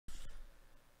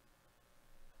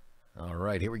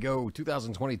right, here we go.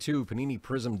 2022 Panini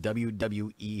Prizm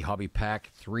WWE Hobby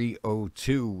Pack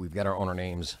 302. We've got our owner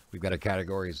names. We've got our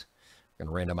categories. We're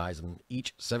going to randomize them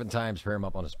each 7 times, pair them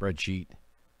up on a spreadsheet.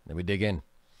 Then we dig in.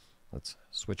 Let's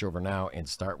switch over now and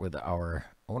start with our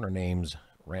owner names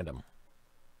random.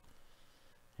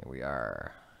 Here we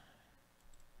are.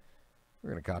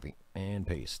 We're going to copy and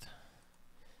paste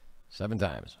 7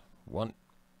 times. 1,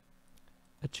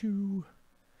 a 2,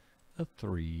 a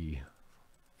 3,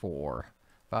 4,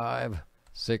 5,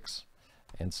 6,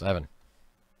 and 7.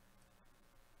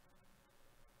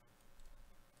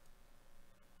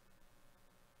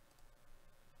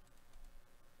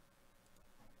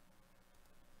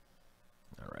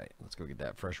 All right, let's go get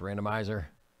that fresh randomizer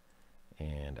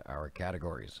and our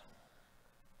categories.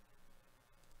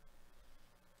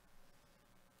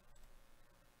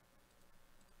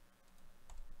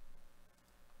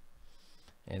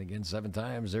 And again, 7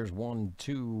 times. There's 1,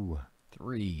 2,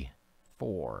 3,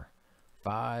 4,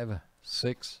 5,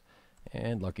 6,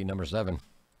 and lucky number 7.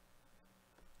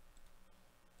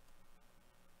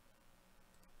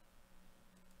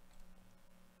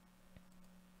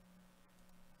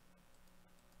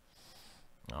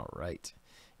 All right.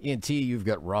 ENT, you've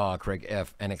got Raw, Craig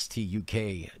F,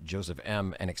 NXT UK, Joseph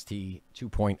M, NXT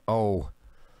 2.0.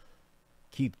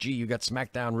 Keith G, you got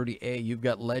SmackDown. Rudy A, you've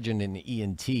got Legend in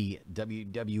ENT,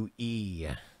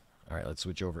 WWE. All right, let's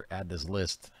switch over. Add this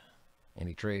list.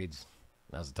 Any trades?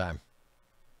 Now's the time.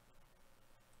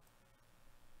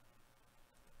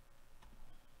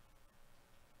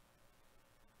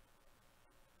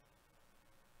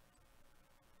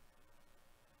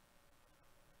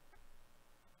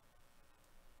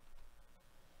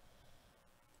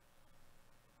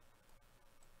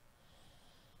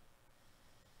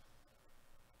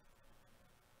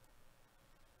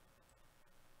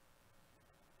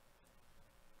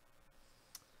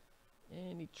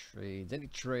 Any trades? Any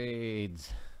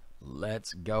trades?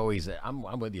 Let's go. He said, I'm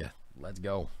with you. Let's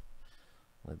go.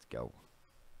 Let's go.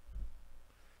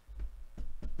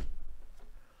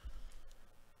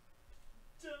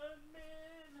 Done,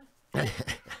 man.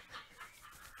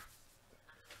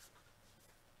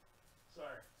 Sorry.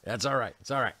 That's all right.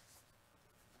 It's all right.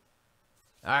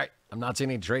 All right. I'm not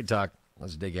seeing any trade talk.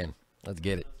 Let's dig in. Let's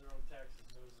get it.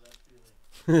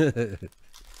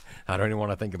 I don't even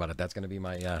want to think about it. That's going to be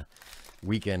my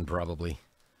weekend probably.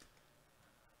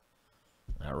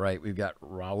 All right, we've got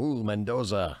Raul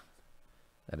Mendoza.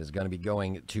 That is going to be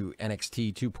going to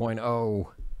NXT 2.0.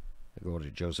 Go to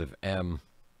Joseph M.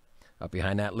 Up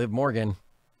behind that, Liv Morgan.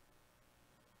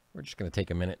 We're just going to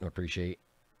take a minute and appreciate.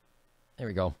 There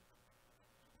we go.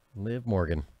 Liv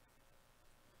Morgan.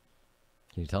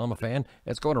 Can you tell I'm a fan?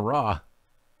 It's going to Raw.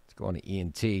 It's going to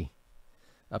ENT.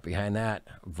 Up behind that,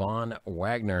 Von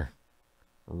Wagner.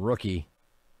 Rookie.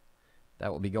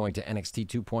 That will be going to NXT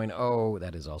 2.0.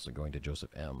 That is also going to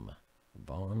Joseph M.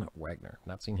 Von Wagner.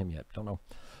 Not seen him yet. Don't know.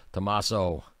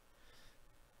 Tommaso.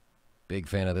 Big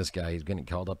fan of this guy. He's getting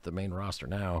called up the main roster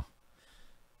now.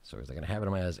 So is they going to have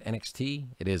him as NXT?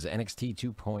 It is NXT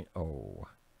 2.0.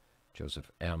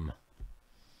 Joseph M.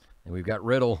 And we've got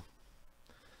Riddle.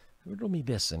 Riddle me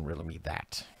this and riddle me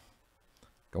that.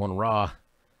 Going Raw.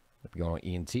 Going on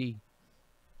ENT. And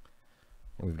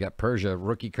we've got Persia,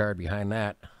 rookie card behind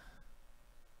that.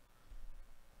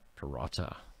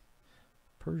 Peralta.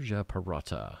 Persia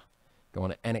Peralta.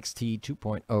 Going to NXT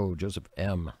 2.0, Joseph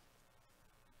M.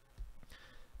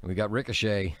 And we got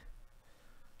Ricochet.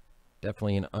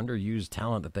 Definitely an underused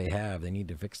talent that they have. They need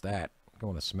to fix that.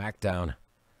 Going to SmackDown.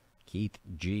 Keith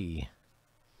G.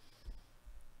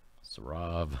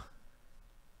 Sarav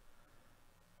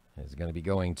is going to be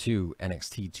going to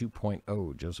NXT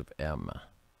 2.0, Joseph M.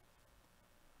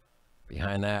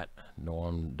 Behind that,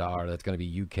 Norm Dar. That's going to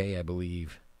be UK, I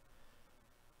believe.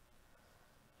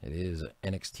 It is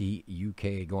NXT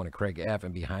UK going to Craig F.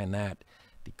 And behind that,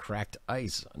 the Cracked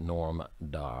Ice, Norm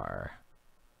Dar.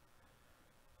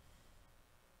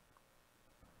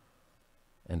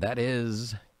 And that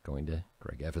is going to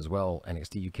Craig F. as well,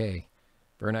 NXT UK.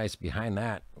 Very nice. Behind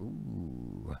that,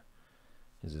 ooh.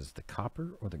 Is this the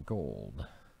copper or the gold?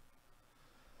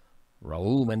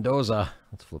 Raul Mendoza.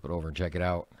 Let's flip it over and check it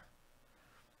out.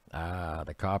 Ah,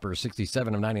 the copper,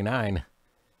 67 of 99.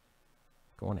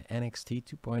 Going to NXT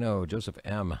 2.0. Joseph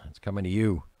M. It's coming to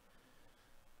you.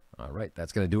 All right,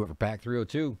 that's going to do it for Pack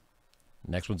 302.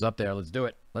 Next one's up there. Let's do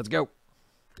it. Let's go.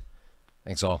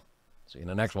 Thanks all. See you in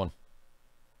the next one.